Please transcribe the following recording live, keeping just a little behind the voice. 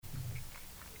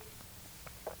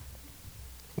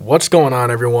What's going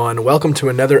on, everyone? Welcome to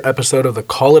another episode of the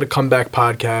Call It a Comeback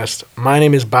podcast. My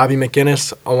name is Bobby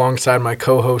McGinnis, alongside my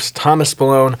co-host Thomas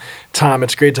Spallone. Tom,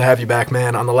 it's great to have you back,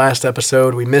 man. On the last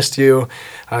episode, we missed you.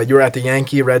 You were at the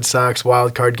Yankee-Red Sox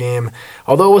wildcard game.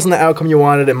 Although it wasn't the outcome you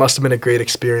wanted, it must have been a great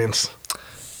experience.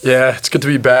 Yeah, it's good to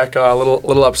be back. A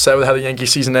little upset with how the Yankee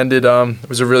season ended. It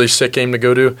was a really sick game to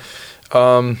go to.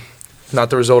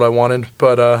 Not the result I wanted,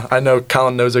 but I know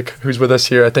Colin Nozick, who's with us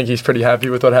here, I think he's pretty happy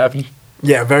with what happened.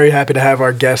 Yeah, very happy to have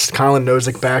our guest, Colin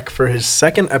Nozick, back for his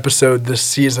second episode this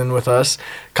season with us.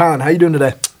 Colin, how you doing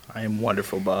today? I am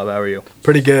wonderful, Bob. How are you?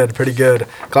 Pretty good.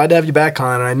 Glad to have you back,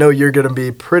 Colin, and I know you're going to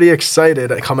be pretty excited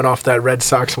coming off that Red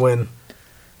Sox win.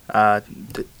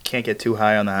 Can't get too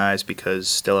high on the highs because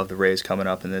still have the Rays coming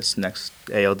up in this next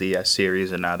ALDS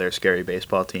series, and now they're a scary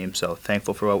baseball team, so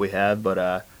thankful for what we have,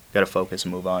 but got to focus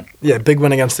and move on. Yeah, big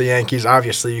win against the Yankees.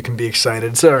 Obviously, you can be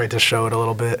excited. It's all right to show it a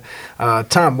little bit.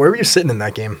 Tom, where were you sitting in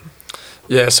that game?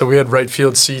 Yeah, so we had right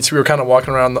field seats. We were kind of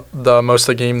walking around the most of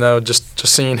the game, though, just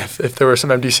seeing if there were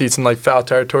some empty seats in, foul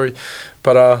territory.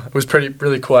 But it was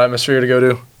really cool atmosphere to go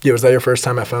to. Yeah, was that your first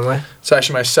time at Fenway? It's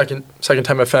actually my second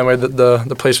time at Fenway.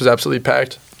 The place was absolutely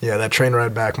packed. Yeah, that train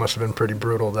ride back must have been pretty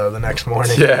brutal, though, the next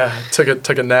morning. Yeah,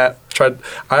 took a nap.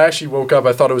 I actually woke up.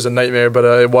 I thought it was a nightmare, but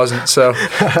it wasn't. So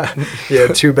yeah,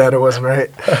 too bad it wasn't right.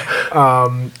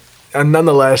 And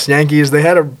nonetheless, Yankees, they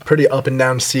had a pretty up and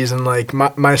down season.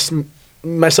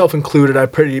 Myself included, I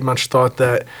pretty much thought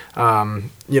that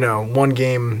one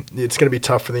game it's going to be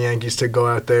tough for the Yankees to go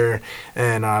out there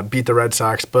and beat the Red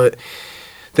Sox, but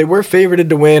they were favored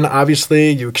to win. Obviously,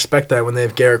 you expect that when they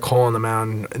have Garrett Cole on the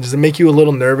mound. Does it make you a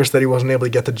little nervous that he wasn't able to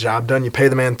get the job done? You pay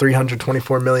the man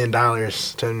 $324 million,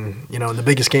 and in the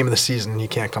biggest game of the season, he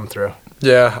can't come through.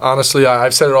 Yeah, honestly,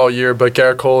 I've said it all year, but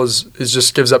Garrett Cole is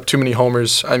just gives up too many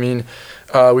homers. I mean,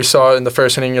 we saw in the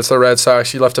first inning against the Red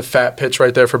Sox, he left a fat pitch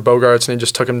right there for Bogarts, and he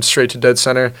just took him straight to dead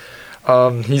center.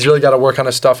 He's really got to work on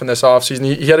his stuff in this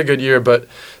offseason. He had a good year, but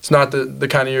it's not the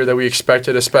kind of year that we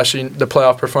expected, especially the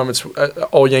playoff performance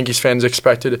all Yankees fans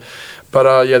expected.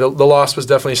 But, the loss was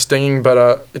definitely stinging,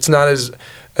 but it's not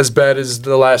as bad as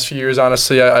the last few years,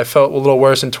 honestly. I felt a little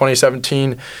worse in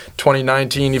 2017,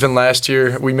 2019, even last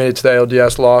year. We made it to the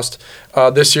ALDS, lost.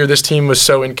 This year, this team was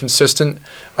so inconsistent,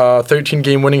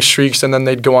 13-game winning streaks, and then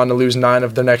they'd go on to lose 9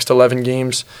 of their next 11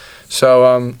 games.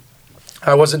 So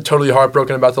I wasn't totally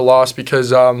heartbroken about the loss because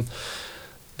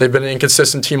they've been an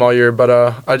inconsistent team all year. But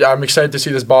I'm excited to see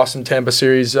this Boston-Tampa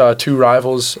series, 2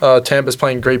 rivals. Tampa's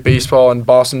playing great baseball, and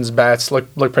Boston's bats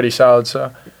look pretty solid.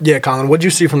 So. Yeah, Colin, what did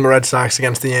you see from the Red Sox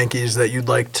against the Yankees that you'd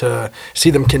like to see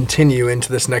them continue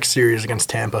into this next series against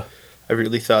Tampa? I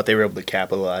really thought they were able to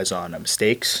capitalize on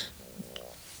mistakes,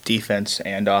 defense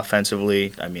and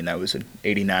offensively. I mean, that was an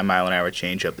 89-mile-an-hour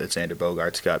changeup that Xander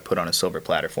Bogaerts got put on a silver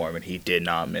platter for him, and he did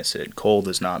not miss it. Cole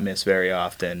does not miss very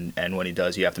often, and when he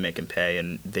does, you have to make him pay,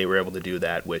 and they were able to do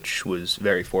that, which was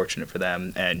very fortunate for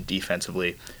them. And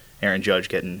defensively, Aaron Judge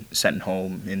getting sent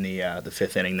home in the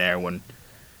 5th inning there when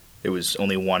it was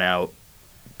only 1 out.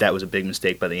 That was a big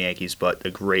mistake by the Yankees, but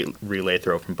a great relay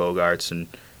throw from Bogaerts, and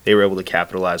they were able to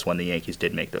capitalize when the Yankees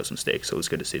did make those mistakes, so it was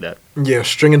good to see that. Yeah,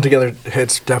 stringing together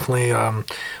hits definitely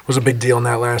was a big deal in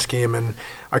that last game, and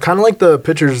I kind of like the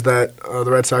pitchers that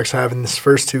the Red Sox have in this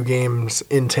first 2 games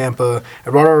in Tampa.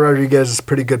 Eduardo Rodriguez is a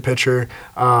pretty good pitcher.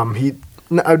 I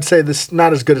would say this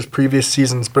not as good as previous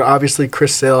seasons, but obviously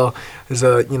Chris Sale is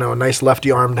a nice lefty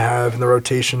arm to have in the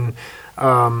rotation.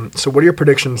 So what are your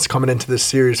predictions coming into this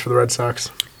series for the Red Sox?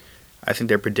 I think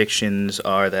their predictions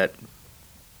are that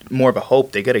more of a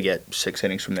hope they got to get 6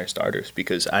 innings from their starters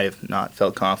because I have not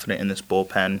felt confident in this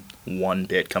bullpen one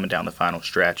bit coming down the final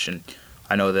stretch. And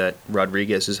I know that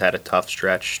Rodriguez has had a tough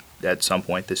stretch at some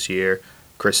point this year.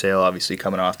 Chris Sale obviously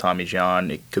coming off Tommy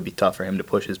John. It could be tough for him to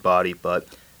push his body, but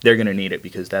they're going to need it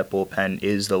because that bullpen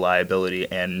is the liability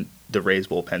and the Rays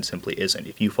bullpen simply isn't.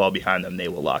 If you fall behind them, they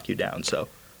will lock you down. So,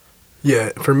 yeah,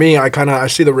 for me, I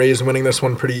see the Rays winning this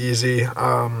one pretty easy.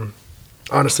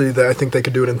 Honestly, I think they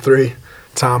could do it in 3.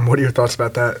 Tom, what are your thoughts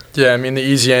about that? Yeah, I mean, the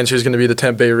easy answer is going to be the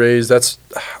Tampa Bay Rays.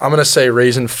 I'm going to say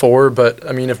Rays in 4, but,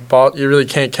 I mean, you really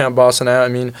can't count Boston out. I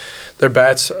mean, their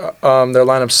bats, their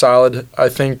lineup's solid. I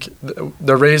think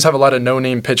the Rays have a lot of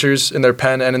no-name pitchers in their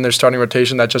pen and in their starting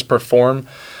rotation that just perform.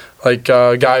 Like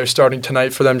a guy who's starting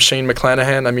tonight for them, Shane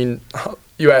McClanahan. I mean,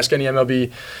 you ask any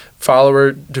MLB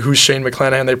follower who's Shane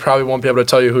McClanahan, they probably won't be able to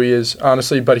tell you who he is,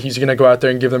 honestly, but he's going to go out there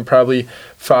and give them probably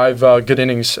 5 good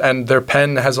innings. And their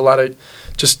pen has a lot of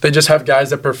they just have guys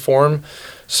that perform.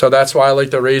 So that's why I like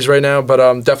the Rays right now, but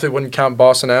definitely wouldn't count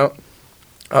Boston out,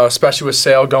 especially with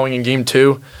Sale going in Game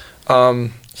 2.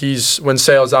 When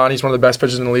Sale's on, he's one of the best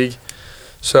pitchers in the league.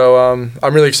 So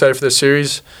I'm really excited for this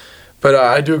series. But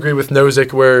I do agree with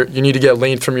Nozick where you need to get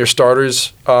length from your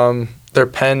starters. Their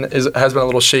pen has been a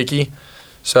little shaky,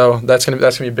 so that's gonna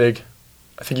be big.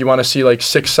 I think you want to see like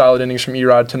 6 solid innings from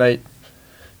Erod tonight.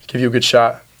 Give you a good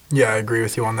shot. Yeah, I agree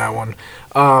with you on that one.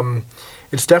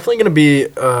 It's definitely going to be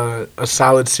a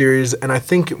solid series, and I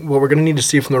think what we're going to need to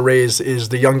see from the Rays is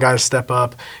the young guys step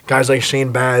up. Guys like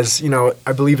Shane Baz,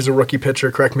 I believe he's a rookie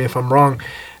pitcher, correct me if I'm wrong,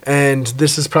 and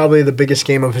this is probably the biggest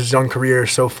game of his young career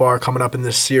so far coming up in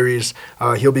this series.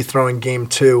 He'll be throwing Game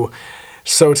 2.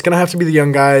 So it's going to have to be the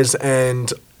young guys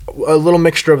and a little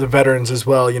mixture of the veterans as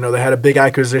well. They had a big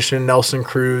acquisition, Nelson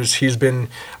Cruz. He's been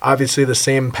obviously the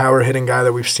same power hitting guy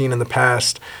that we've seen in the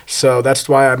past. So that's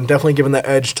why I'm definitely giving the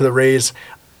edge to the Rays.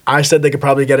 I said they could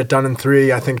probably get it done in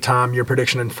 3. I think, Tom, your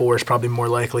prediction in 4 is probably more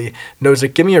likely.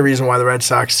 Nozick, give me a reason why the Red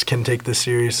Sox can take this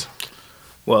series.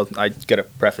 Well, I got to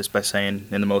preface by saying,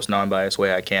 in the most non-biased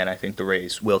way I can, I think the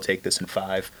Rays will take this in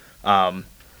 5.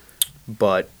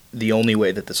 But the only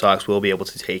way that the Sox will be able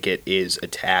to take it is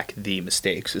attack the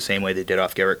mistakes, the same way they did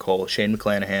off Garrett Cole. Shane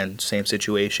McClanahan, same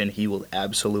situation. He will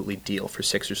absolutely deal for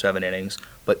 6 or 7 innings,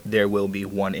 but there will be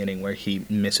one inning where he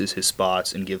misses his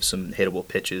spots and gives some hittable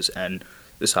pitches, and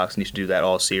the Sox need to do that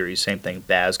all series. Same thing,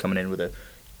 Baz coming in with a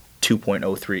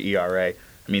 2.03 ERA.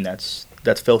 I mean, that's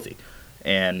filthy.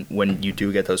 And when you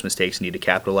do get those mistakes, you need to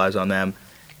capitalize on them.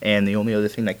 And the only other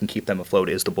thing that can keep them afloat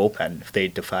is the bullpen. If they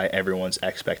defy everyone's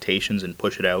expectations and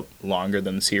push it out longer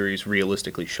than the series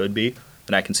realistically should be,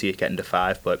 then I can see it getting to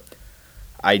 5. But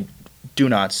I do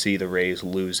not see the Rays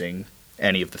losing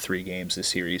any of the 3 games this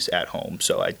series at home.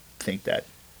 So I think that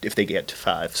if they get to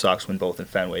 5, Sox win both in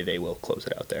Fenway, they will close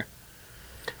it out there.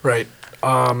 Right.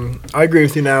 I agree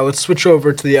with you now. Let's switch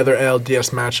over to the other ALDS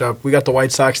matchup. We got the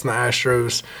White Sox and the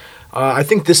Astros. I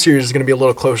think this series is going to be a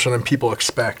little closer than people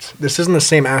expect. This isn't the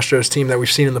same Astros team that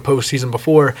we've seen in the postseason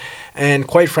before, and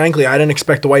quite frankly, I didn't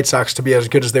expect the White Sox to be as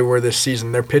good as they were this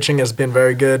season. Their pitching has been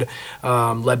very good,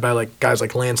 led by guys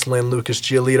like Lance Lynn, Lucas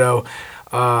Giolito.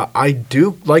 I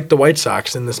do like the White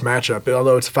Sox in this matchup,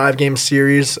 although it's a 5-game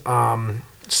series.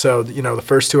 So, the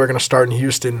first 2 are going to start in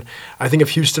Houston. I think if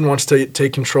Houston wants to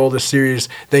take control of this series,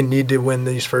 they need to win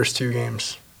these first 2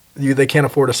 games. They can't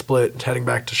afford a split heading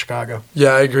back to Chicago.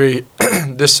 Yeah, I agree.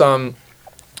 This is going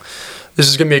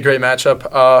to be a great matchup.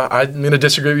 I'm going to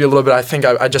disagree with you a little bit. I think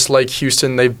I just like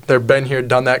Houston. They've been here,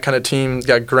 done that kind of team.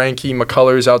 Got Greinke,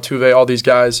 McCullers, Altuve, all these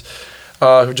guys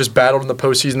who just battled in the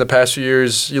postseason the past few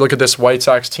years. You look at this White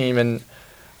Sox team, and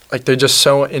they're just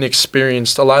so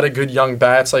inexperienced. A lot of good young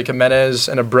bats like Jimenez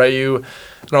and Abreu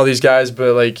and all these guys,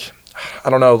 but I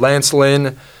don't know. Lance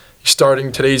Lynn, he's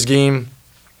starting today's game.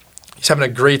 He's having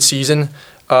a great season,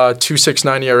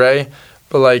 2.69 ERA.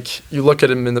 But you look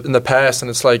at him in the past, and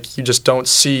it's you just don't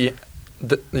see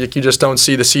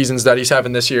the seasons that he's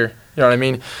having this year. You know what I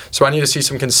mean? So I need to see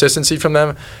some consistency from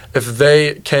them. If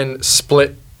they can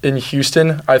split in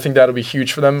Houston, I think that'll be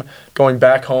huge for them going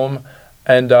back home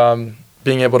and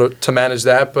being able to manage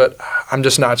that. But I'm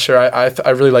just not sure. I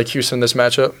really like Houston in this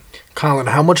matchup. Colin,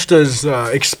 how much does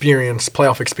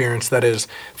playoff experience, that is,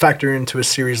 factor into a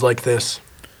series like this?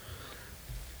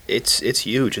 It's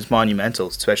huge. It's monumental,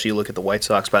 especially you look at the White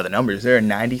Sox by the numbers. They're a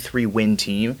 93-win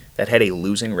team that had a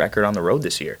losing record on the road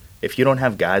this year. If you don't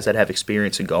have guys that have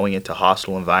experience in going into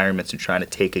hostile environments and trying to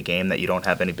take a game that you don't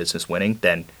have any business winning,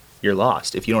 then you're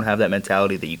lost. If you don't have that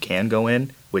mentality that you can go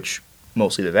in, which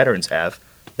mostly the veterans have,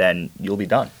 then you'll be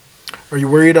done. Are you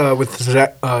worried with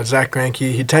Zach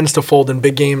Greinke? He tends to fold in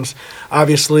big games.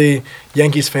 Obviously,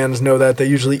 Yankees fans know that. They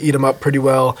usually eat him up pretty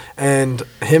well. And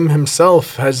him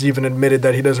himself has even admitted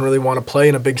that he doesn't really want to play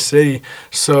in a big city.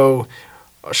 So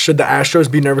should the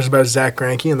Astros be nervous about Zach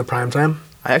Greinke in the prime time?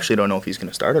 I actually don't know if he's going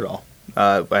to start at all.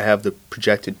 I have the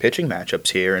projected pitching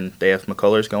matchups here, and they have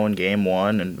McCullers going game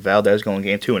 1 and Valdez going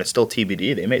game 2, and it's still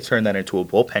TBD. They may turn that into a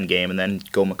bullpen game and then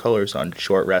go McCullers on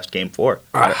short rest game 4.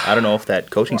 I don't know if that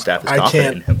coaching staff is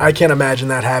confident in him. I can't imagine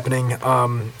that happening.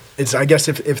 I guess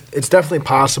if it's definitely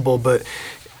possible, but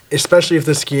especially if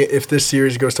this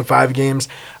series goes to 5 games,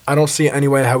 I don't see any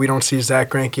way how we don't see Zach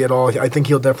Greinke at all. I think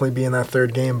he'll definitely be in that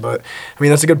 3rd game, but I mean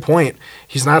that's a good point.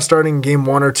 He's not starting game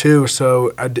 1 or 2,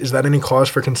 so is that any cause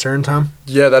for concern, Tom?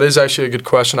 Yeah, that is actually a good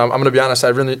question. I'm going to be honest. I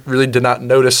really did not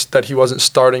notice that he wasn't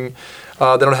starting.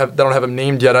 They don't have him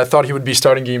named yet. I thought he would be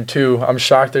starting game 2. I'm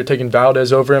shocked they're taking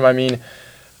Valdez over him. I mean,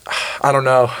 I don't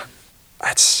know.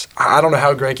 I don't know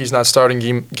how Greinke's not starting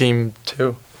game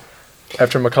 2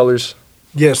 after McCullers.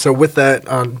 Yeah, so with that,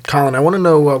 Colin, I want to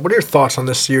know what are your thoughts on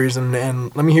this series, and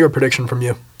let me hear a prediction from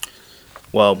you.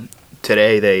 Well,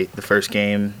 today, the first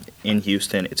game in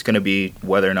Houston, it's going to be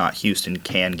whether or not Houston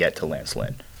can get to Lance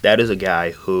Lynn. That is a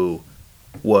guy who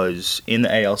was in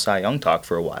the AL Cy Young talk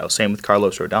for a while. Same with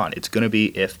Carlos Rodon. It's going to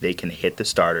be if they can hit the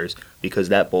starters because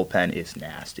that bullpen is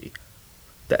nasty.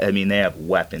 I mean, they have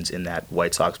weapons in that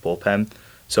White Sox bullpen.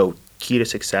 So key to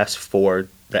success for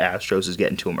the Astros is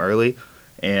getting to them early.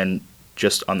 And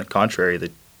just on the contrary,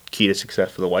 the key to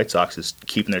success for the White Sox is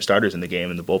keeping their starters in the game,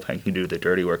 and the bullpen can do the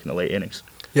dirty work in the late innings.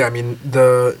 Yeah, I mean,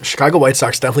 the Chicago White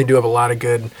Sox definitely do have a lot of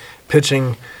good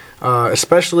pitching,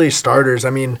 especially starters. I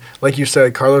mean, like you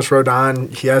said, Carlos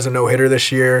Rodon, he has a no-hitter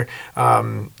this year.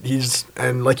 And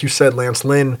like you said, Lance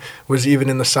Lynn was even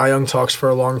in the Cy Young talks for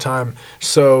a long time.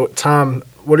 So, Tom,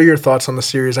 what are your thoughts on the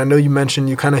series? I know you mentioned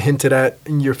you kind of hinted at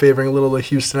you're favoring a little the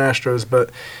Houston Astros, but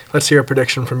let's hear a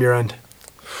prediction from your end.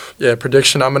 Yeah,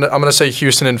 prediction. I'm gonna say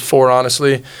Houston in 4.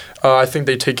 Honestly, I think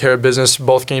they take care of business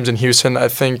both games in Houston. I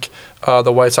think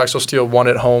the White Sox will steal 1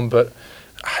 at home, but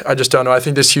I just don't know. I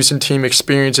think this Houston team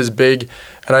experience is big,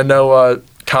 and I know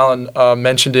Colin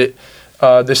mentioned it.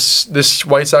 This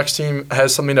White Sox team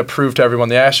has something to prove to everyone.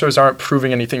 The Astros aren't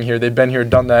proving anything here. They've been here,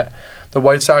 done that. The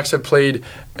White Sox have played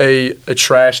a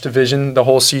trash division the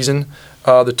whole season.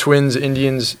 The Twins,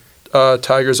 Indians,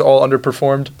 Tigers all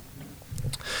underperformed.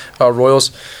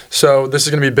 Royals. So this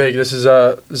is going to be big. This is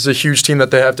a huge team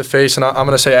that they have to face, and I'm going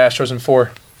to say Astros in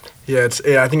 4. Yeah,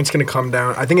 I think it's going to come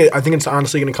down. I think it's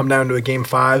honestly going to come down to a Game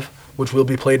 5, which will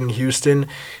be played in Houston.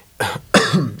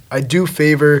 I do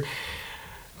favor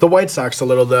the White Sox a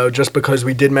little, though, just because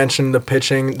we did mention the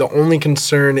pitching. The only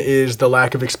concern is the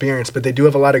lack of experience, but they do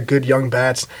have a lot of good young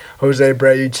bats. Jose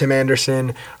Abreu, Tim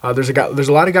Anderson. There's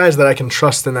a lot of guys that I can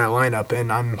trust in that lineup,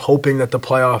 and I'm hoping that the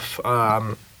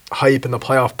playoff hype and the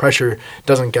playoff pressure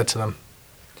doesn't get to them.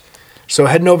 So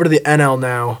heading over to the NL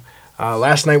now.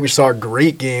 Last night we saw a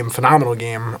great game, phenomenal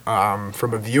game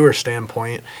from a viewer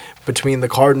standpoint between the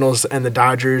Cardinals and the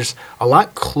Dodgers. A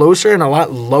lot closer and a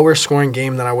lot lower scoring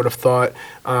game than I would have thought.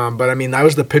 But, I mean, that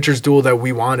was the pitcher's duel that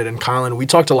we wanted. And, Colin, we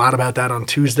talked a lot about that on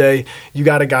Tuesday. You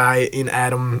got a guy in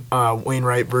Adam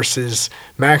Wainwright versus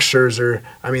Max Scherzer.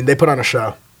 I mean, they put on a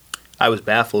show. I was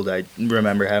baffled. I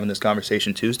remember having this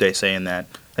conversation Tuesday saying that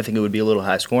I think it would be a little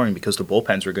high scoring because the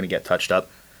bullpens were going to get touched up.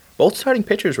 Both starting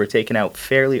pitchers were taken out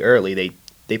fairly early.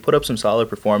 They put up some solid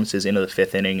performances into the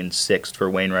 5th inning and 6th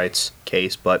for Wainwright's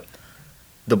case, but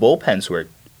the bullpens were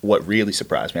what really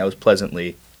surprised me. I was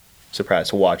pleasantly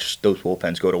surprised to watch those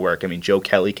bullpens go to work. I mean, Joe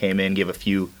Kelly came in, gave a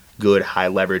few good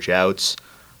high-leverage outs.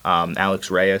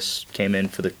 Alex Reyes came in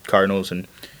for the Cardinals, and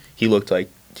he looked like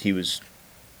he was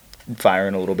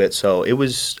firing a little bit. So it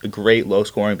was a great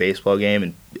low-scoring baseball game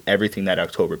and everything that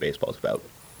October baseball is about.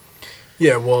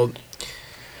 Yeah, well,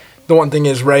 the one thing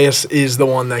is Reyes is the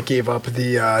one that gave up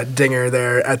the dinger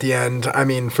there at the end. I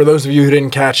mean, for those of you who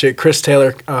didn't catch it, Chris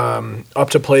Taylor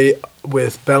up to plate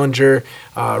with Bellinger.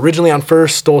 Originally on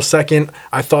first, stole second.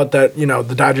 I thought that,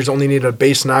 the Dodgers only needed a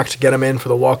base knock to get him in for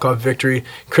the walk-off victory.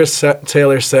 Chris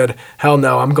Taylor said, hell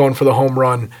no, I'm going for the home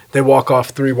run. They walk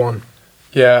off 3-1.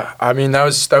 Yeah, I mean, that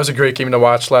was a great game to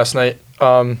watch last night.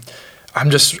 I'm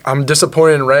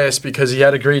disappointed in Reyes because he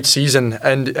had a great season,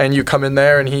 and you come in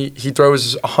there and he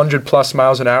throws 100+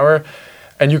 miles an hour,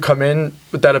 and you come in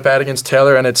with that at bat against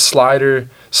Taylor, and it's slider,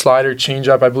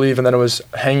 changeup, I believe, and then it was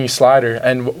hanging slider.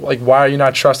 And why are you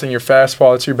not trusting your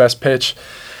fastball? It's your best pitch.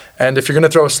 And if you're going to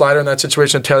throw a slider in that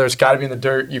situation, Taylor, it's got to be in the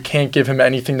dirt. You can't give him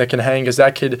anything that can hang because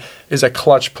that kid is a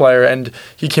clutch player, and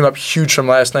he came up huge from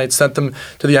last night, sent them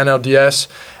to the NLDS.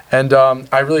 And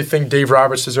I really think Dave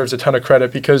Roberts deserves a ton of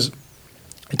credit because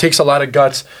it takes a lot of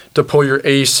guts to pull your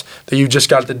ace that you just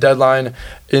got at the deadline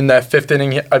in that 5th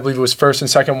inning. I believe it was first and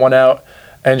second, one out,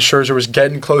 and Scherzer was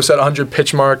getting close to that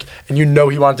 100-pitch mark, and he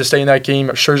wanted to stay in that game.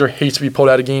 Scherzer hates to be pulled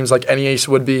out of games like any ace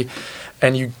would be.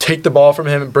 And you take the ball from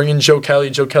him and bring in Joe Kelly.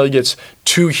 Joe Kelly gets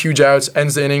 2 huge outs,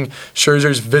 ends the inning.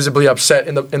 Scherzer's visibly upset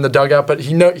in the dugout, but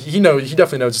he definitely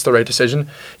knows it's the right decision.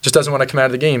 Just doesn't want to come out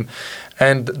of the game.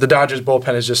 And the Dodgers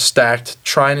bullpen is just stacked.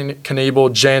 Trinan,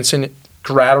 Knebel, Jansen,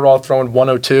 Gratterall throwing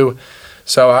 102.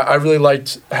 So I really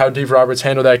liked how Dave Roberts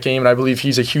handled that game, and I believe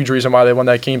he's a huge reason why they won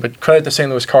that game. But credit to St.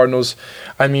 Louis Cardinals.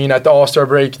 I mean, at the All-Star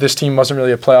break, this team wasn't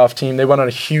really a playoff team. They went on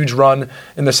a huge run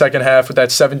in the second half with that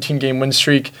 17-game win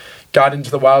streak, got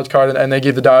into the wild card, and they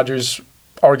gave the Dodgers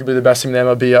arguably the best team in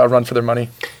the MLB a run for their money.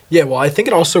 Yeah, well, I think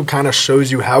it also kind of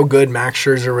shows you how good Max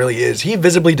Scherzer really is. He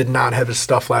visibly did not have his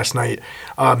stuff last night.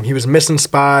 He was missing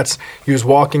spots. He was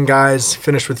walking guys,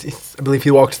 finished with, I believe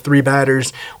he walked 3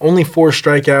 batters, only 4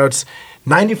 strikeouts.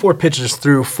 94 pitches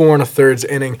through 4 1/3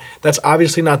 inning. That's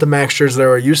obviously not the Max Scherzer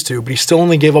we're used to, but he still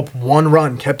only gave up 1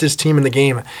 run, kept his team in the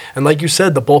game. And like you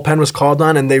said, the bullpen was called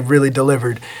on, and they really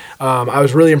delivered. I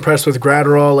was really impressed with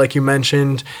Gratterall, like you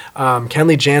mentioned.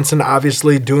 Kenley Jansen,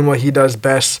 obviously doing what he does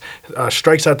best,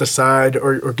 strikes out the side,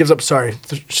 or gives up, 3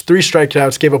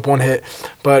 strikeouts, gave up 1 hit.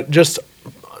 But just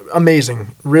amazing.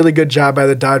 Really good job by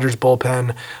the Dodgers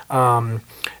bullpen.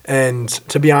 And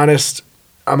to be honest,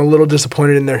 I'm a little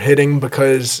disappointed in their hitting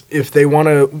because if they want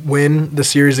to win the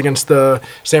series against the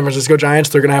San Francisco Giants,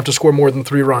 they're going to have to score more than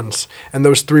 3 runs. And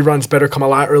those 3 runs better come a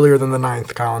lot earlier than the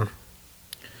 9th, Colin.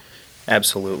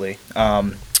 Absolutely.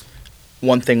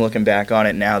 One thing looking back on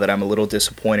it now that I'm a little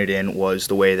disappointed in was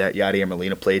the way that Yadier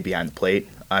Molina played behind the plate.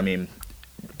 I mean,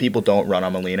 people don't run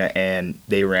on Molina, and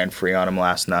they ran free on him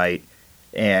last night.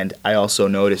 And I also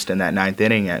noticed in that 9th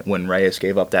inning when Reyes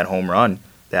gave up that home run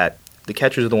that the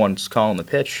catchers are the ones calling the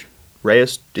pitch.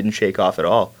 Reyes didn't shake off at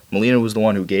all. Molina was the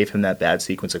one who gave him that bad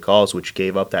sequence of calls, which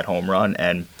gave up that home run.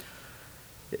 And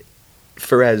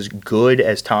for as good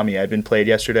as Tommy Edman played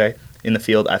yesterday in the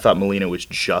field, I thought Molina was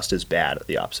just as bad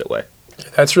the opposite way.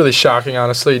 That's really shocking,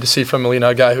 honestly, to see from Molina,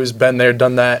 a guy who's been there,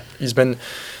 done that. He's been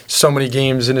so many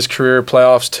games in his career,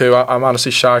 playoffs too. I'm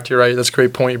honestly shocked. You're right. That's a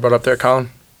great point you brought up there,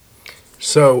 Colin.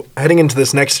 So, heading into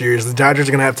this next series, the Dodgers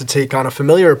are going to have to take on a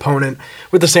familiar opponent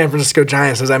with the San Francisco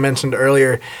Giants, as I mentioned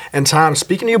earlier. And, Tom,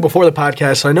 speaking to you before the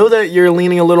podcast, I know that you're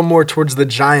leaning a little more towards the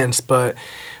Giants, but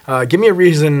give me a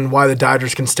reason why the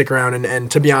Dodgers can stick around. And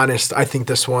to be honest, I think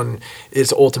this one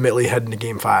is ultimately heading to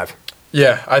Game 5.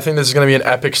 Yeah, I think this is going to be an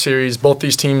epic series. Both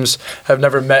these teams have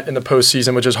never met in the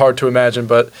postseason, which is hard to imagine.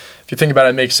 But if you think about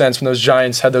it, it makes sense. When those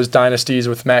Giants had those dynasties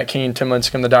with Matt Cain, Tim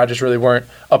Lincecum, the Dodgers really weren't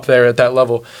up there at that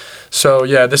level. So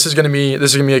yeah, this is going to be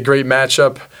a great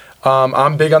matchup.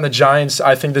 I'm big on the Giants.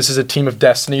 I think this is a team of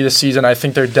destiny this season. I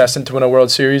think they're destined to win a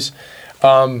World Series.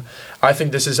 I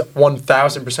think this is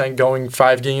 1,000% going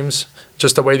 5 games,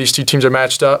 just the way these two teams are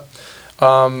matched up.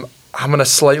 I'm going to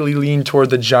slightly lean toward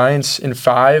the Giants in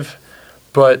 5.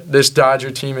 But this Dodger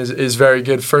team is very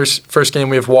good. First game,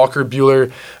 we have Walker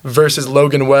Buehler versus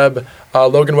Logan Webb.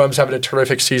 Logan Webb's having a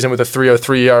terrific season with a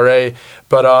 3.03 ERA.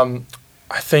 But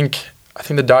I think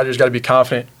the Dodgers got to be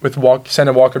confident with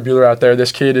sending Walker Buehler out there.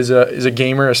 This kid is a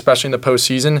gamer, especially in the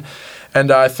postseason. And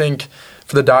I think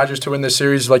for the Dodgers to win this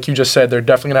series, like you just said, they're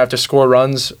definitely going to have to score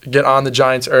runs, get on the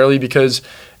Giants early, because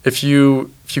if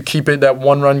you keep it that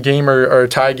 1-run game or a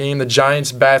tie game, the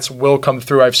Giants' bats will come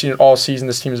through. I've seen it all season.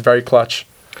 This team is very clutch.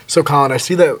 So, Colin, I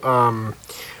see that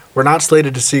we're not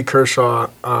slated to see Kershaw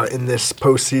in this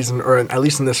postseason, or at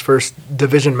least in this first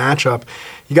division matchup.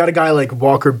 You got a guy like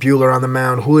Walker Buehler on the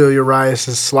mound. Julio Urias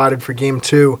is slotted for Game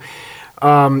 2.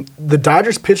 The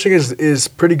Dodgers pitching is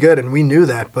pretty good, and we knew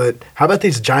that. But how about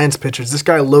these Giants pitchers? This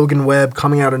guy Logan Webb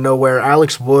coming out of nowhere,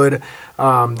 Alex Wood,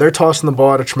 they're tossing the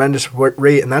ball at a tremendous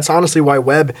rate, and that's honestly why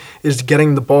Webb is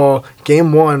getting the ball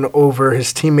Game 1 over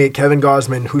his teammate Kevin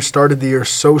Gausman, who started the year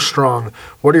so strong.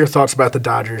 What are your thoughts about the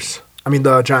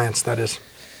the Giants, that is?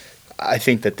 I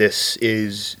think that this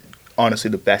is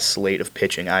honestly the best slate of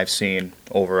pitching I've seen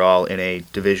overall in a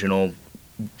divisional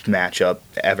matchup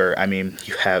ever. I mean,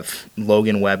 you have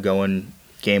Logan Webb going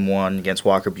Game 1 against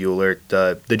Walker Buehler.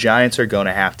 The Giants are going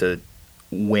to have to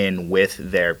win with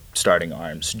their starting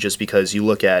arms, just because you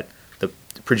look at the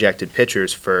projected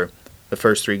pitchers for the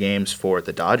first 3 games for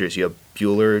the Dodgers. You have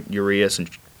Buehler, Urias, and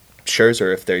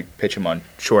Scherzer if they pitch them on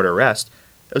shorter rest.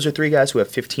 Those are 3 guys who have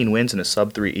 15 wins and a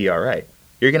sub-3 ERA.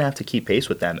 You're going to have to keep pace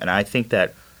with them, and I think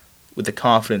that with the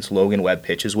confidence Logan Webb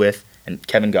pitches with, and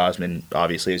Kevin Gausman,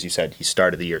 obviously, as you said, he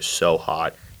started the year so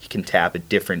hot. He can tap a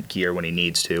different gear when he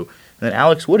needs to. And then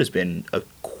Alex Wood has been a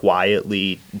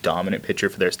quietly dominant pitcher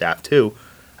for their staff, too.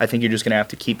 I think you're just going to have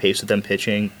to keep pace with them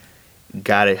pitching.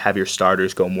 Got to have your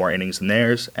starters go more innings than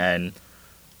theirs. And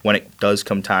when it does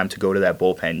come time to go to that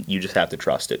bullpen, you just have to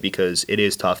trust it, because it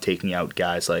is tough taking out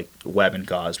guys like Webb and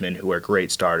Gausman, who are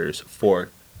great starters, for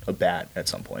a bat at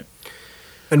some point.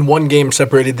 And 1 game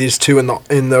separated these two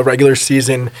in the regular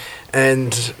season,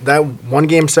 and that 1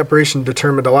 game separation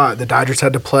determined a lot. The Dodgers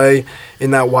had to play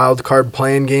in that wild card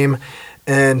play-in game,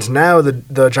 and now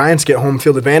the Giants get home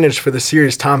field advantage for the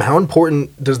series. Tom, how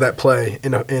important does that play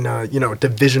in a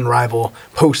division rival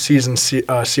postseason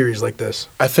series like this?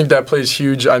 I think that plays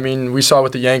huge. I mean, we saw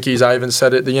with the Yankees. I even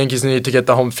said it. The Yankees needed to get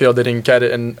the home field. They didn't get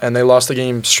it, and they lost the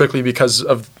game strictly because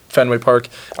of Fenway Park,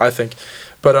 I think.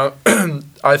 But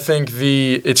I think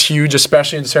it's huge,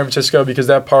 especially in San Francisco, because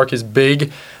that park is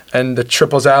big, and the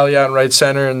triples alley out in right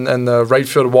center and the right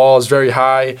field wall is very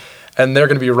high, and they're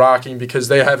going to be rocking because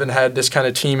they haven't had this kind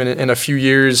of team in a few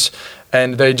years,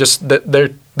 and they just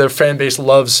their fan base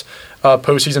loves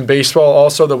postseason baseball.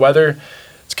 Also, the weather,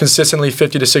 it's consistently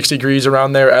 50 to 60 degrees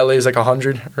around there. LA is like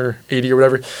 100 or 80 or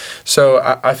whatever. So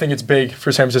I think it's big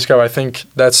for San Francisco. I think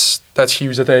that's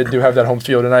huge that they do have that home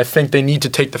field. And I think they need to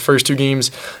take the first 2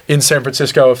 games in San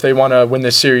Francisco if they want to win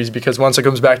this series, because once it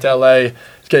comes back to LA,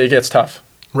 it gets tough.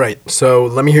 Right. So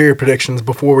let me hear your predictions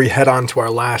before we head on to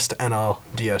our last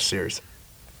NLDS series.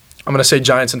 I'm going to say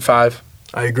Giants in 5.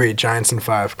 I agree. Giants in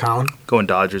 5. Colin? Going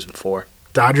Dodgers in 4.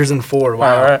 Dodgers in 4.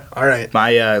 Wow. All right.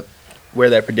 My where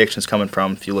that prediction's coming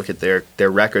from, if you look at their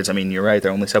records, I mean, you're right,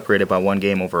 they're only separated by 1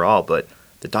 game overall, but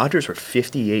the Dodgers were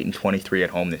 58-23 at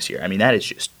home this year. I mean, that is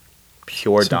just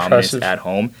pure dominance at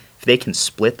home. If they can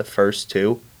split the first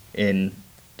 2 in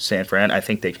San Fran, I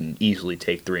think they can easily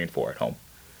take 3 and 4 at home.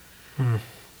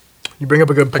 You bring up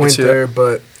a good point there,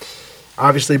 but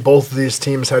obviously both of these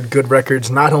teams had good records,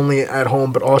 not only at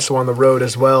home but also on the road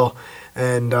as well.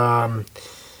 And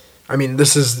I mean,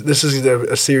 this is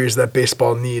a series that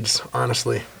baseball needs,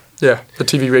 honestly. Yeah, the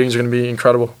TV ratings are going to be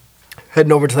incredible.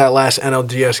 Heading over to that last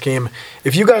NLDS game,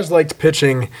 if you guys liked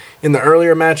pitching in the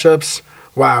earlier matchups,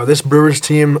 wow, this Brewers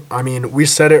team, I mean, we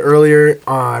said it earlier,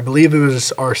 I believe it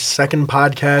was our second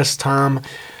podcast, Tom,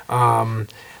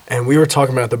 and we were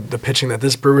talking about the pitching that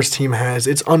this Brewers team has.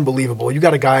 It's unbelievable. You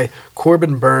got a guy,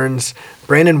 Corbin Burns,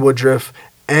 Brandon Woodruff,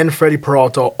 and Freddie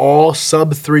Peralta, all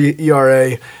sub-3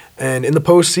 ERA. And in the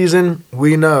postseason,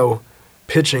 we know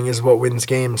pitching is what wins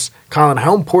games. Colin,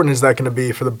 how important is that going to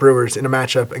be for the Brewers in a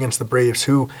matchup against the Braves,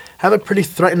 who have a pretty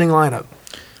threatening lineup?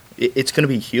 It's going to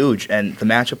be huge. And the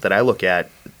matchup that I look at,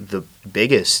 the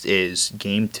biggest is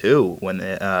Game 2, when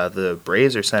the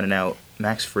Braves are sending out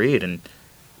Max Fried. And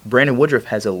Brandon Woodruff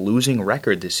has a losing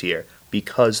record this year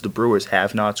because the Brewers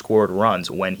have not scored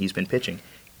runs when he's been pitching.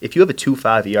 If you have a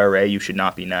 2.5 ERA, you should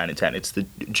not be 9-10. It's the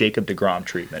Jacob deGrom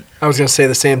treatment. I was going to say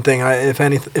the same thing.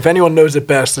 If anyone knows it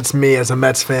best, it's me as a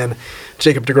Mets fan.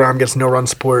 Jacob deGrom gets no run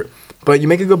support. But you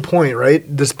make a good point, right?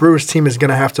 This Brewers team is going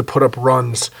to have to put up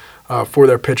runs for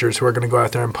their pitchers, who are going to go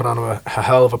out there and put on a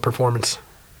hell of a performance.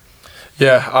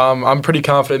 Yeah, I'm pretty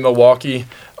confident in Milwaukee.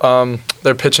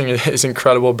 Their pitching is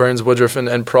incredible. Burns, Woodruff,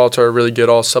 and Peralta are really good,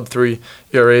 all sub-3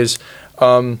 ERAs.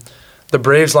 The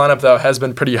Braves lineup, though, has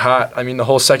been pretty hot. I mean, the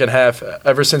whole second half,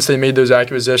 ever since they made those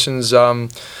acquisitions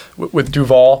with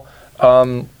Duvall,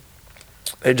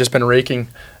 they've just been raking.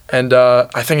 And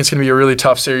I think it's going to be a really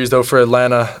tough series, though, for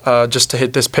Atlanta just to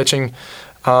hit this pitching.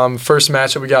 First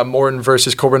matchup, we got Morton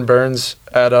versus Corbin Burns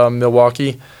at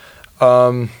Milwaukee.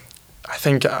 I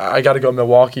think I got to go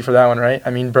Milwaukee for that one, right?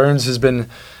 I mean, Burns is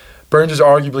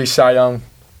arguably Cy Young.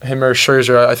 Him or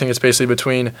Scherzer, I think it's basically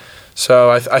between.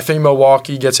 So I think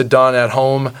Milwaukee gets it done at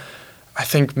home. I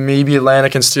think maybe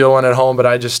Atlanta can steal one at home, but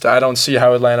I don't see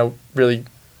how Atlanta really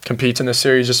competes in this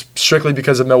series, just strictly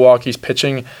because of Milwaukee's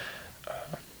pitching.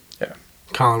 Yeah.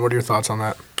 Colin, what are your thoughts on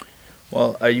that?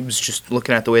 Well, I was just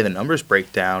looking at the way the numbers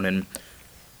break down, and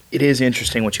it is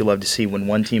interesting what you love to see when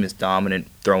one team is dominant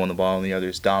throwing the ball and the other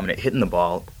is dominant hitting the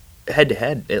ball.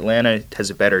 Head-to-head, Atlanta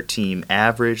has a better team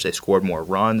average. They scored more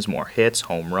runs, more hits,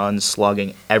 home runs,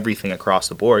 slugging, everything across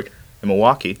the board. In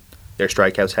Milwaukee, their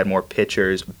strikeouts had more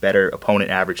pitchers, better opponent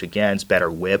average against,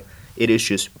 better whip. It is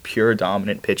just pure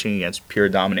dominant pitching against pure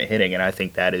dominant hitting, and I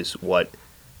think that is what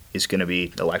is going to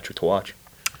be electric to watch.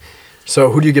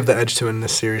 So who do you give the edge to in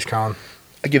this series, Colin?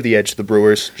 I give the edge to the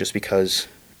Brewers just because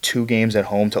 2 games at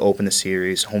home to open the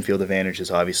series. Home field advantage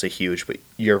is obviously huge, but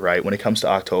you're right. When it comes to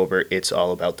October, it's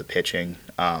all about the pitching,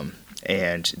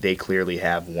 and they clearly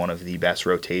have one of the best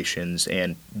rotations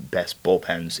and best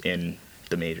bullpens in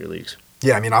the major leagues.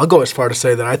 Yeah, I mean, I'll go as far to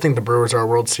say that I think the Brewers are a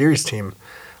World Series team.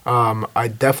 I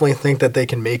definitely think that they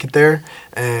can make it there,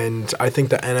 and I think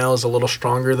the NL is a little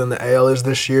stronger than the AL is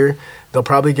this year. They'll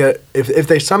probably get, if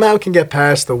they somehow can get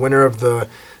past the winner of the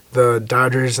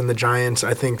Dodgers and the Giants,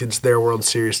 I think it's their World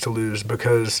Series to lose,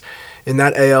 because in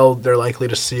that AL, they're likely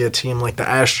to see a team like the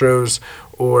Astros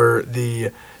or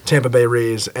the Tampa Bay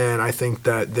Rays, and I think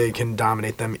that they can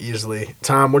dominate them easily.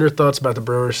 Tom, what are your thoughts about the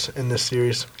Brewers in this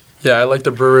series? Yeah, I like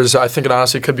the Brewers. I think it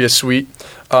honestly could be a sweep.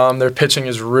 Their pitching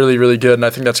is really, really good, and I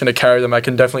think that's going to carry them. I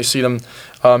can definitely see them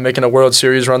making a World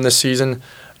Series run this season.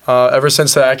 Ever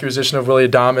since the acquisition of Willy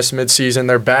Adames midseason,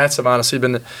 their bats have honestly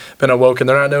been awoken.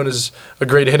 They're not known as a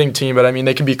great hitting team, but I mean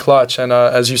they can be clutch. And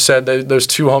as you said, those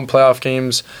 2 home playoff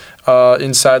games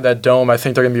inside that dome, I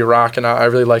think they're going to be rocking. I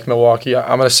really like Milwaukee.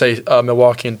 I'm going to say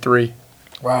Milwaukee in 3.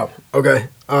 Wow. Okay.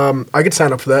 I could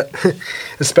sign up for that,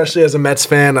 especially as a Mets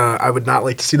fan. I would not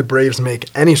like to see the Braves make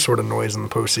any sort of noise in the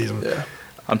postseason. Yeah,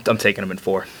 I'm taking them in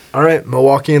 4. All right,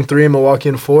 Milwaukee in 3, Milwaukee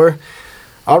in 4.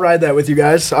 I'll ride that with you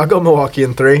guys. I'll go Milwaukee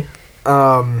in 3.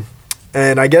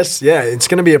 And I guess, it's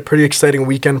going to be a pretty exciting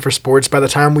weekend for sports. By the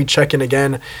time we check in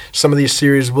again, some of these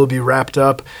series will be wrapped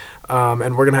up,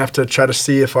 and we're going to have to try to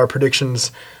see if our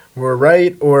predictions were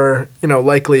right or,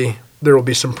 likely there will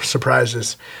be some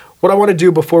surprises. What I want to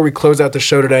do before we close out the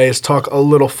show today is talk a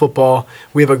little football.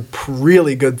 We have a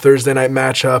really good Thursday night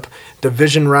matchup,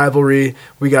 division rivalry.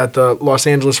 We got the Los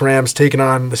Angeles Rams taking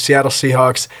on the Seattle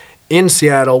Seahawks in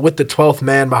Seattle with the 12th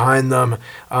man behind them.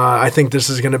 I think this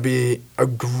is going to be a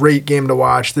great game to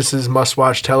watch. This is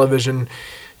must-watch television.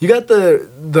 You got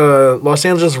the Los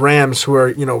Angeles Rams who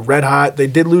are, red hot. They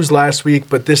did lose last week,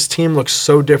 but this team looks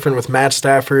so different with Matt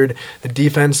Stafford. The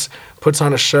defense puts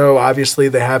on a show. Obviously,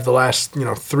 they have the last,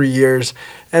 3 years.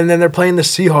 And then they're playing the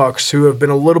Seahawks, who have been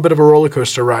a little bit of a roller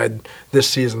coaster ride this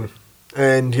season.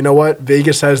 And you know what?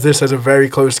 Vegas has this as a very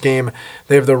close game.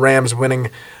 They have the Rams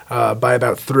winning by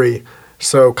about 3.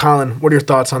 So, Colin, what are your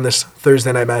thoughts on this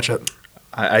Thursday night matchup?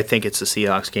 I think it's the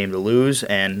Seahawks game to lose,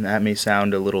 and that may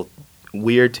sound a little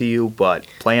weird to you, but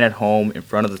playing at home in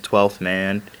front of the 12th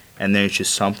man, and there's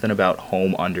just something about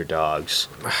home underdogs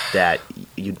that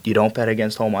you don't bet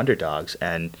against home underdogs.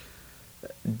 And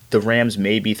the Rams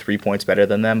may be 3 points better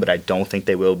than them, but I don't think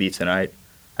they will be tonight.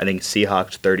 I think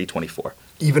Seahawks 30-24.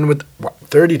 Even with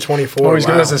 30-24. Oh, he's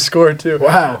giving us a score, too.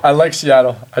 Wow. I like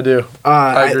Seattle. I do.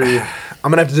 I agree. I'm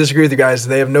going to have to disagree with you guys.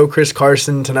 They have no Chris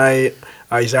Carson tonight.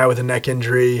 He's out with a neck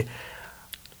injury.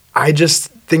 I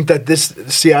just think that this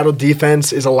Seattle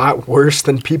defense is a lot worse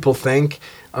than people think.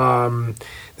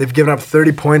 They've given up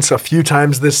 30 points a few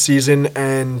times this season,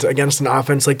 and against an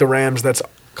offense like the Rams, that's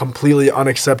completely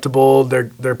unacceptable.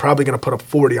 They're probably going to put up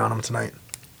 40 on them tonight.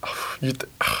 You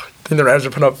think the Rams are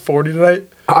putting up 40 tonight?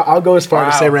 I'll go as far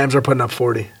to say Rams are putting up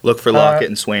 40. Look for Lockett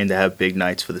and Swain to have big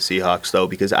nights for the Seahawks, though,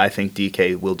 because I think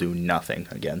DK will do nothing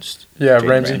against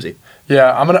Ramsey.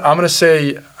 Yeah, I'm gonna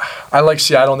say I like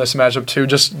Seattle in this matchup too,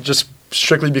 just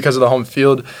strictly because of the home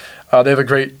field. They have a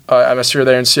great atmosphere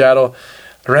there in Seattle.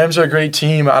 The Rams are a great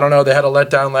team. I don't know. They had a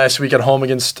letdown last week at home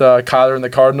against Kyler and the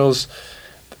Cardinals.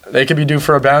 They could be due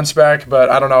for a bounce back, but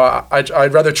I don't know.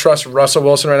 I'd rather trust Russell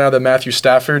Wilson right now than Matthew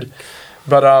Stafford.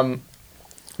 But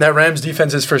that Rams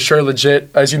defense is for sure legit.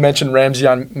 As you mentioned, Ramsey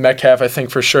on Metcalf, I think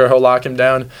for sure he'll lock him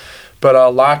down.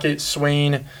 But Lockett,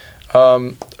 Swain,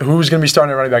 who's going to be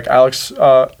starting at running back? Alex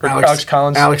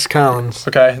Collins? Alex Collins.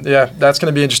 Okay, yeah, that's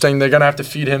going to be interesting. They're going to have to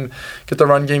feed him, get the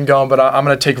run game going, but I'm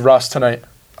going to take Russ tonight.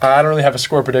 I don't really have a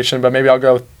score prediction, but maybe I'll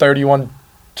go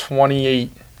 31-28.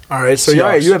 All right, so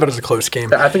Seahawks. you have it as a close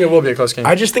game. I think it will be a close game.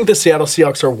 I just think the Seattle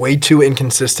Seahawks are way too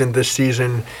inconsistent this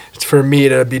season. It's for me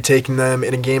to be taking them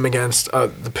in a game against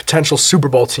the potential Super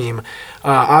Bowl team.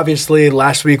 Obviously,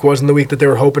 last week wasn't the week that they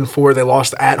were hoping for. They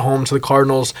lost at home to the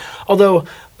Cardinals. Although,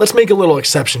 let's make a little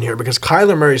exception here because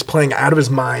Kyler Murray's playing out of his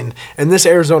mind, and this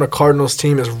Arizona Cardinals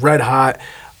team is red hot.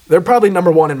 They're probably number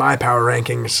 1 in my power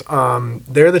rankings.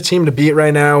 They're the team to beat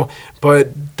right now,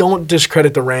 but don't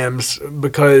discredit the Rams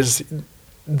because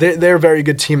they're a very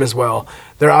good team as well.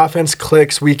 Their offense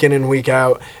clicks week in and week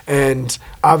out, and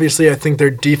obviously I think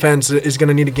their defense is going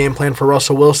to need a game plan for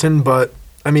Russell Wilson, but,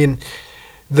 I mean,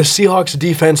 the Seahawks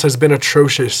defense has been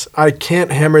atrocious. I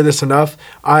can't hammer this enough.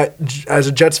 As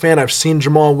a Jets fan, I've seen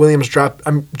Jamal Adams, drop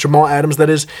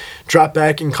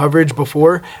back in coverage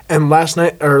before. And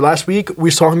last week,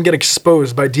 we saw him get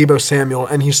exposed by Deebo Samuel,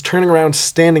 and he's turning around,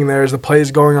 standing there as the play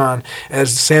is going on,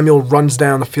 as Samuel runs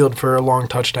down the field for a long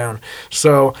touchdown.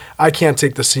 So I can't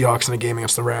take the Seahawks in a game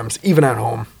against the Rams, even at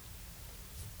home.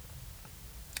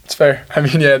 It's fair. I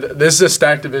mean, yeah, this is a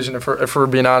stacked division if we're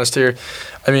being honest here.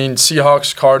 I mean,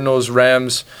 Seahawks, Cardinals,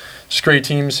 Rams, just great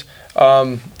teams.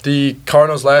 The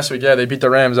Cardinals last week, yeah, they beat the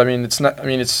Rams. I mean,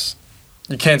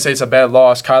 you can't say it's a bad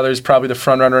loss. Kyler's probably the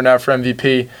front runner now for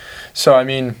MVP. So, I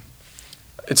mean,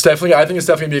 I think it's definitely going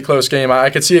to be a close game. I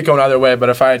could see it going either way, but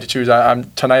if I had to choose,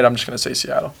 tonight I'm just going to say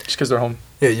Seattle, just because they're home.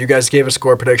 Yeah, you guys gave a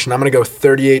score prediction. I'm going to go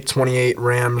 38-28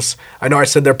 Rams. I know I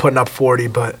said they're putting up 40,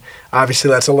 but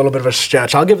obviously that's a little bit of a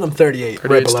stretch. I'll give them 38,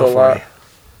 right below 40.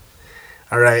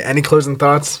 All right, any closing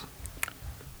thoughts?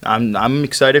 I'm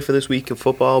excited for this week of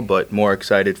football, but more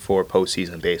excited for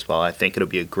postseason baseball. I think it'll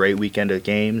be a great weekend of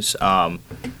games.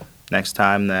 Next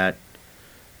time that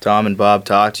Tom and Bob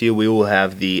talk to you, we will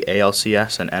have the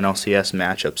ALCS and NLCS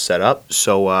matchups set up,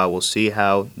 so we'll see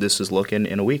how this is looking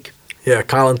in a week. Yeah,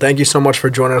 Colin, thank you so much for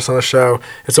joining us on the show.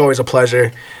 It's always a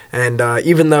pleasure. And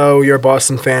even though you're a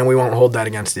Boston fan, we won't hold that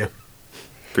against you.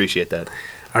 Appreciate that.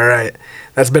 All right.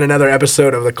 That's been another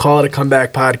episode of the Call It a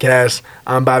Comeback podcast.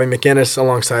 I'm Bobby McInnes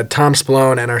alongside Tom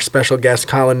Spallone and our special guest,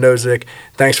 Colin Nozick.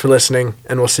 Thanks for listening,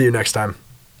 and we'll see you next time.